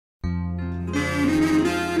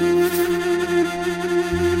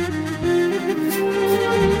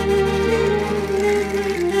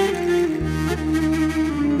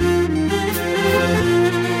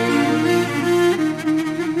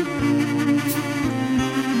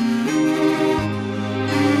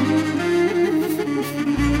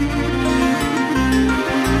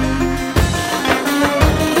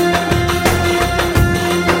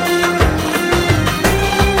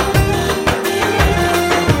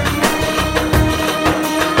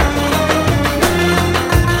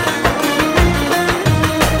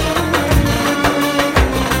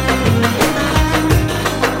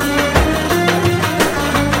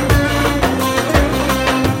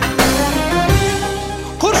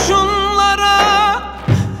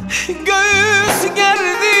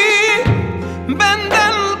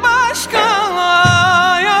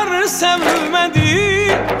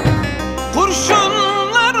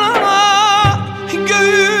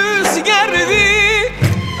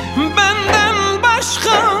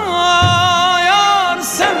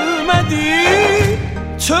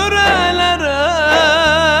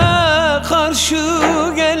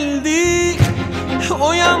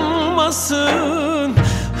yanmasın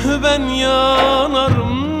ben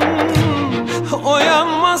yanarım, o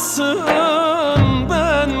yanmasın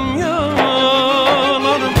ben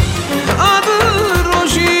yanarım. Adı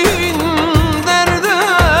Rojin, derde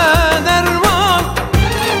derman,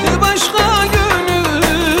 başka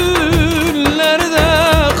gönüllerde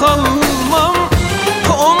kalmam.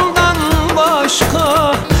 Ondan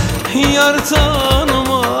başka yar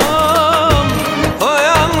tanımam, o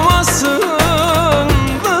yanmasın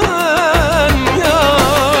ben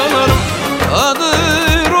yanarım. Adı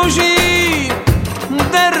Rojin,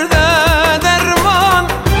 derde derman,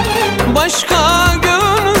 başka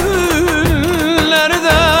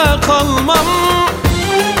gönüllerde kalmam.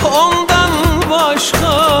 Ondan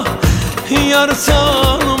başka yar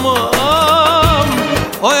tanımam,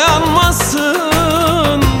 o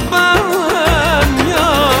yanmasın ben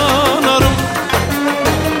yanarım.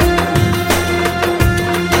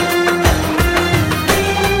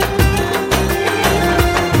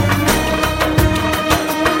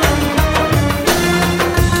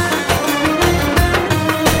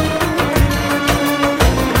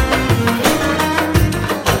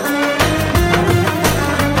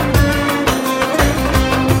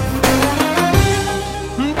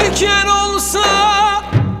 Diken olsa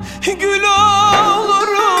gül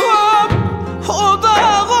olurum, o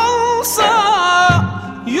dağ olsa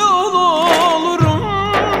yol olurum.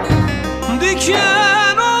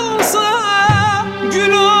 Diken olsa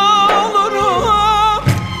gül olurum,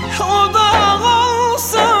 o dağ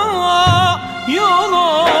olsa yol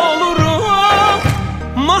olurum.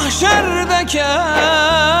 Mahşerde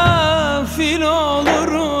kefil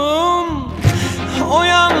olurum, o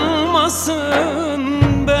yanmasın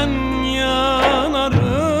ben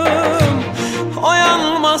yanarım, o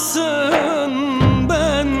yanmasın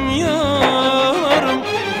ben yanarım.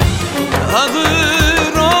 Adı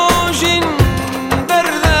Rojin,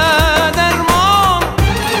 derde derman,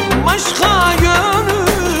 başka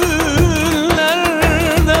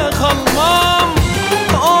gönüllerde kalmam.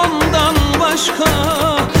 Ondan başka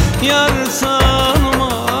yar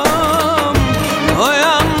tanımam, o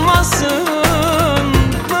yanmasın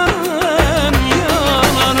ben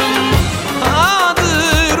yanarım. Adı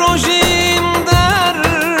Rojin,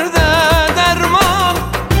 derde derman,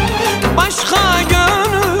 başka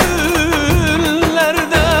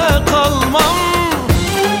gönüllerde kalmam.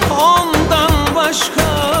 Ondan başka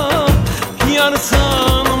yar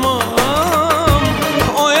tanımam,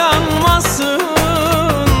 o yanmasın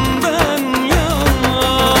ben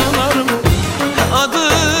yanarım. Adı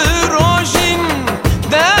Rojin,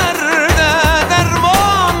 derde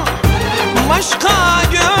derman, başka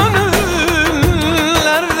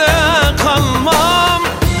gönüllerde kalmam.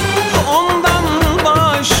 Ondan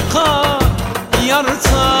başka yar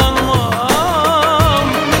tanımam.